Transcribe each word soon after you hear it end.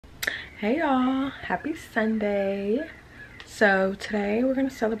Hey y'all, happy Sunday. So today we're gonna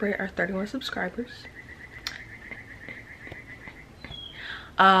celebrate our 31 subscribers.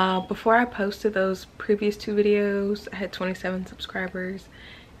 Before I posted those previous two videos, I had 27 subscribers.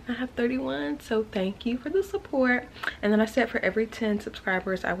 I have 31, so thank you for the support. And then I said for every 10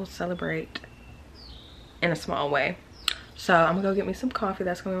 subscribers I will celebrate in a small way. So I'm gonna go get me some coffee.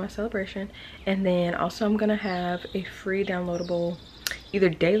 That's gonna be my celebration. And then also I'm gonna have a free downloadable either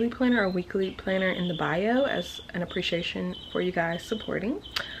daily planner or weekly planner in the bio as an appreciation for you guys supporting.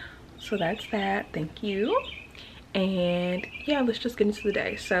 So that's that. Thank you. And yeah, let's just get into the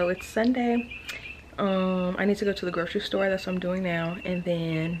day. So it's Sunday. I need to go to the grocery store. That's what I'm doing now. And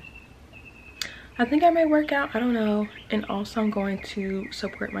then I think I may work out, I don't know. And also I'm going to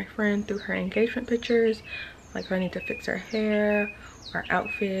support my friend through her engagement pictures. Like if I need to fix her hair or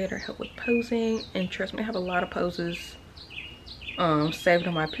outfit or help with posing. And trust me, I have a lot of poses saved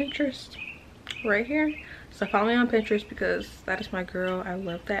on my Pinterest right here. So follow me on Pinterest because that is my girl. I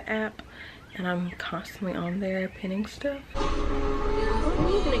love that app and I'm constantly on there pinning stuff.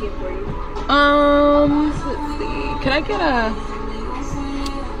 What can I get for you? Let's see. Can I get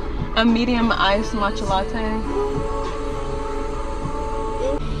a medium iced matcha latte?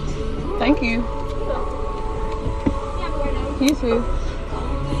 Thank you. You too.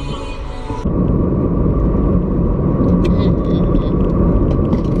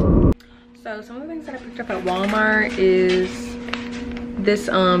 So some of the things that I picked up at Walmart is this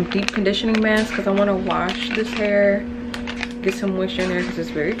deep conditioning mask because I want to wash this hair, get some moisture in there because it's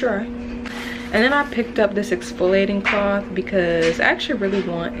very dry. And then I picked up this exfoliating cloth because I actually really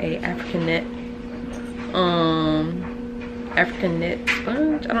want a African knit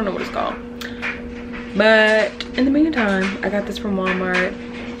sponge. I don't know what it's called. But in the meantime, I got this from Walmart.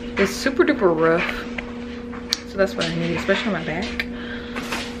 It's super duper rough. So that's what I need, especially on my back.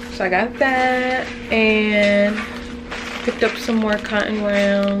 So I got that and picked up some more cotton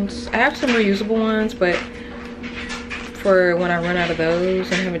rounds. I have some reusable ones, but for when I run out of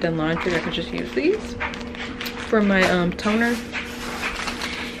those and haven't done laundry, I could just use these for my toner.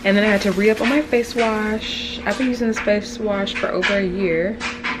 And then I had to re-up on my face wash. I've been using this face wash for over a year.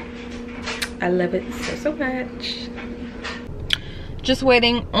 I love it so much. Just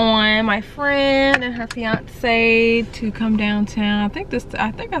waiting on my friend and her fiance to come downtown. I think I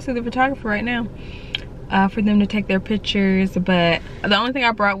see the photographer right now for them to take their pictures. But the only thing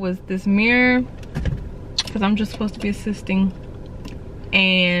I brought was this mirror because I'm just supposed to be assisting,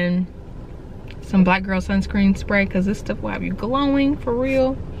 and some black girl sunscreen spray because this stuff will have you glowing for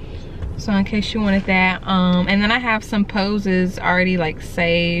real. So in case you wanted that, and then I have some poses already like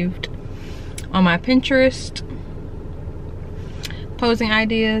saved on my Pinterest, posing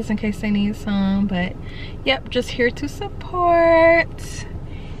ideas in case they need some. But yep, just here to support.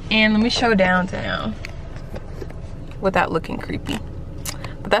 And let me show downtown without looking creepy.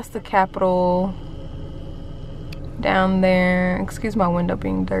 But that's the Capitol down there. Excuse my window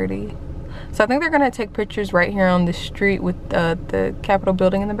being dirty. So I think they're gonna take pictures right here on the street with the Capitol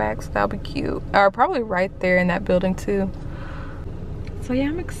building in the back, so that'll be cute. Or probably right there in that building too. So yeah,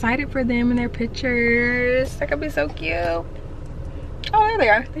 I'm excited for them and their pictures. That could be so cute. Oh, there they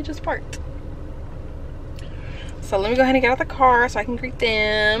are. They just parked. So let me go ahead and get out the car so I can greet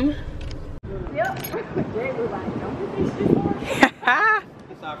them. Yep. Hi.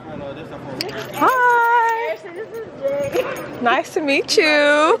 This is Jay. Nice to meet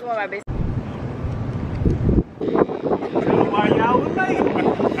you. Why y'all was late?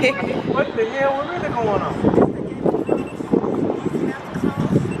 What the hell was really going on?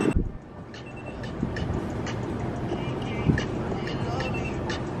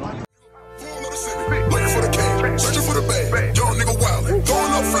 Searching for the bag, young nigga wildin',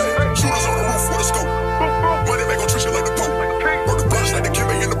 throwing up flag, shooters on the roof with a scope. Money make gon' treat you like the Pope, or the bunch like the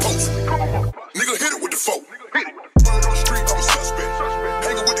Kimmy in the post. Nigga hit it with the folk. Running on the street, I'm a suspect.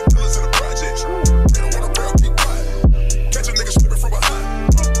 Hanging with the killers in the projects. They don't wanna rap, be quiet. Catch a nigga slipping from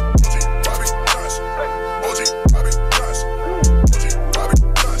behind. OG Bobby Johnson. OG Bobby Johnson. OG Bobby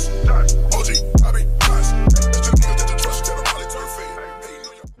Johnson. OG Bobby Johnson. That's just niggas that you trust that'll probably turn fade.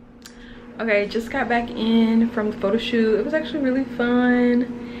 Okay, just got back in from the photo shoot. It was actually really fun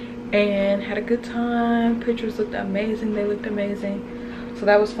and had a good time. Pictures looked amazing. They looked amazing. So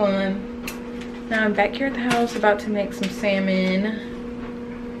that was fun. Now I'm back here at the house about to make some salmon.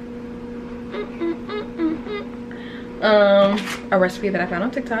 A recipe that I found on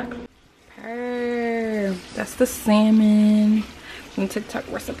TikTok. That's the salmon from the TikTok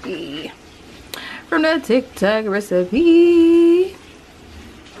recipe.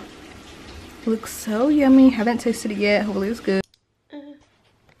 Looks so yummy. Haven't tasted it yet. Hopefully it's good.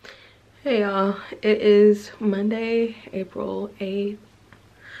 Hey y'all, it is Monday, April 8th,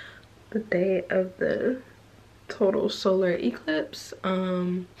 the day of the total solar eclipse.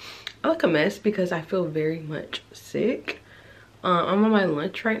 I look a mess because I feel very much sick. I'm on my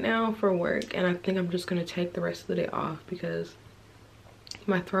lunch right now for work, and I think I'm just gonna take the rest of the day off because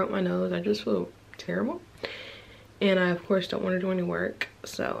my throat, my nose, I just feel terrible. And I of course don't want to do any work,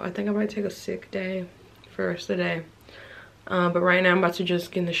 so I think I might take a sick day for the rest of the day. But right now I'm about to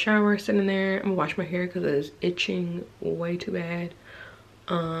just get in the shower, sit in there. I'm gonna wash my hair because it's itching way too bad.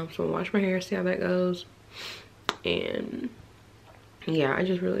 So I'm gonna wash my hair, see how that goes. And yeah, I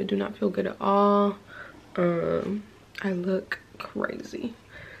just really do not feel good at all. I look crazy.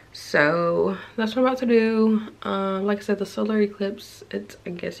 So that's what I'm about to do. Like I said, the solar eclipse, it's, I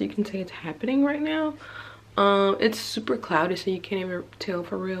guess you can say it's happening right now. It's super cloudy, so you can't even tell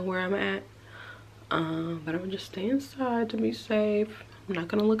for real where I'm at. But I'm gonna just stay inside to be safe. I'm not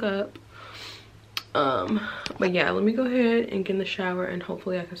gonna look up. But yeah, let me go ahead and get in the shower, and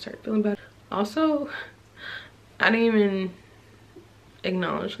hopefully I can start feeling better. Also, I didn't even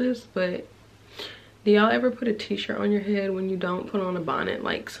acknowledge this, but do y'all ever put a t-shirt on your head when you don't put on a bonnet?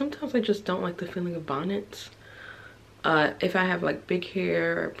 Like, sometimes I just don't like the feeling of bonnets. If I have like big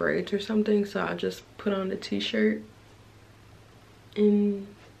hair or braids or something, so I'll just put on the t-shirt and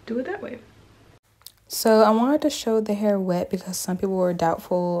do it that way. So I wanted to show the hair wet because some people were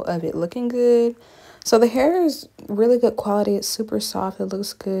doubtful of it looking good. So the hair is really good quality. It's super soft. It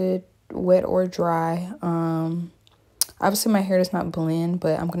looks good wet or dry. Obviously my hair does not blend,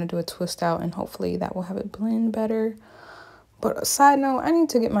 but I'm going to do a twist out and hopefully that will have it blend better. But side note, I need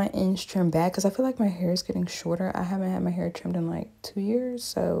to get my ends trimmed back because I feel like my hair is getting shorter. I haven't had my hair trimmed in like 2 years,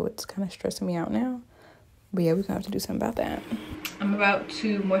 so it's kind of stressing me out now. But yeah, we're going to have to do something about that. I'm about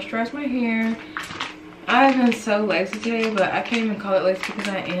to moisturize my hair. I've been so lazy today, but I can't even call it lazy because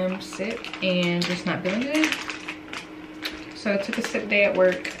I am sick and just not feeling good. So I took a sick day at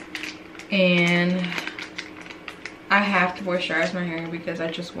work, and I have to moisturize my hair because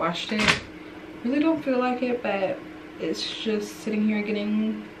I just washed it. Really don't feel like it, but it's just sitting here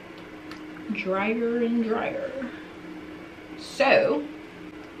getting drier and drier. So,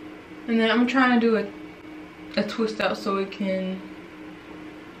 and then I'm trying to do a twist out so it can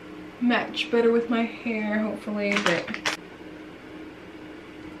match better with my hair, hopefully. But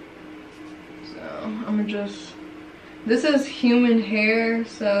so I'm gonna just, this is human hair,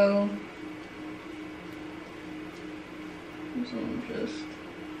 so I'm just,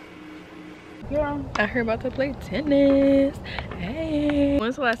 yeah, out here about to play tennis. Hey,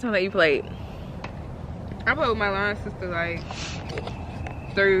 when's the last time that you played? I played with my line sister like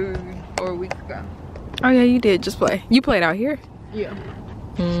 3 or 4 weeks ago. Oh yeah, you did just play. You played out here? Yeah.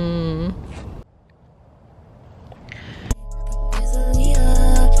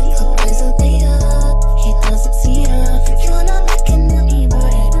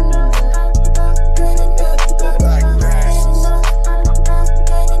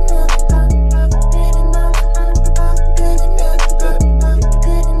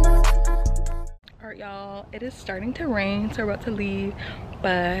 Alright y'all, it is starting to rain, so we're about to leave,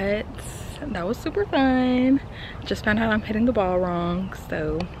 but that was super fun. Just found out I'm hitting the ball wrong,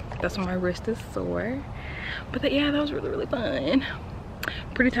 so that's why my wrist is sore. But yeah, that was really fun.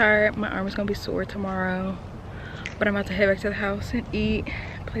 Pretty tired. My arm is gonna be sore tomorrow, but I'm about to head back to the house and eat,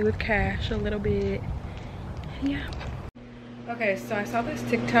 play with Cash a little bit, and yeah. Okay, so I saw this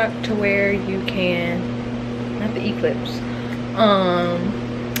TikTok to where you can, not the eclipse,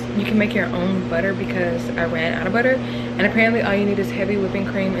 you can make your own butter because I ran out of butter, and apparently all you need is heavy whipping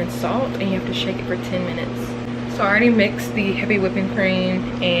cream and salt, and you have to shake it for 10 minutes. So I already mixed the heavy whipping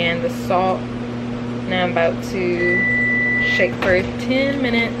cream and the salt. Now I'm about to shake for 10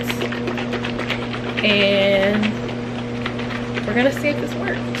 minutes, and we're gonna see if this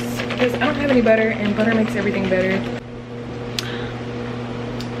works because I don't have any butter, and butter makes everything better.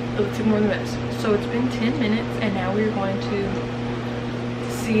 Oh, it took more than this. So it's been 10 minutes, and now we're going to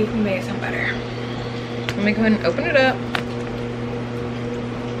see if we made some butter. Let me go ahead and open it up.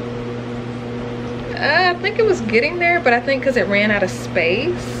 I think it was getting there, but I think because it ran out of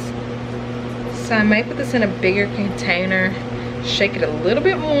space, so I might put this in a bigger container, shake it a little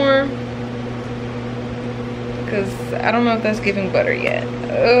bit more, because I don't know if that's giving butter yet.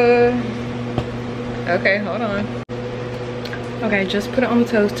 Okay, hold on. Okay, just put it on the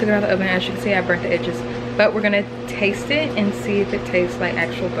toast, took it out of the oven. As you can see, I burnt the edges, but we're gonna taste it and see if it tastes like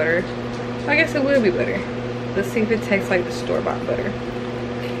actual butter. I guess it will be butter. Let's see if it tastes like the store-bought butter.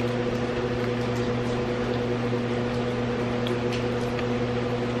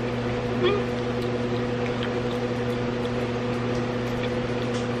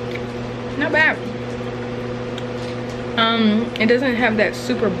 not bad. It doesn't have that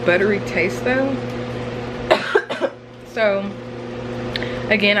super buttery taste though. So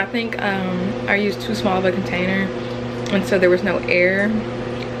again, I think I used too small of a container, and so there was no air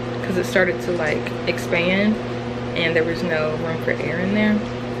because it started to like expand and there was no room for air in there.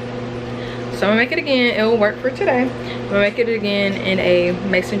 So I'm gonna make it again. It will work for today. I'm gonna make it again in a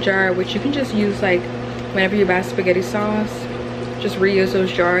mason jar, which you can just use like whenever you buy spaghetti sauce. Just reuse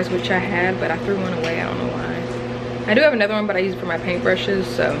those jars, which I had, but I threw one away. I don't know why. I do have another one, but I use it for my paintbrushes,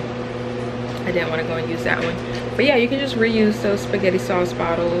 so I didn't want to go and use that one. But yeah, you can just reuse those spaghetti sauce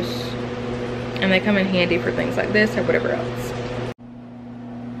bottles, and they come in handy for things like this or whatever else.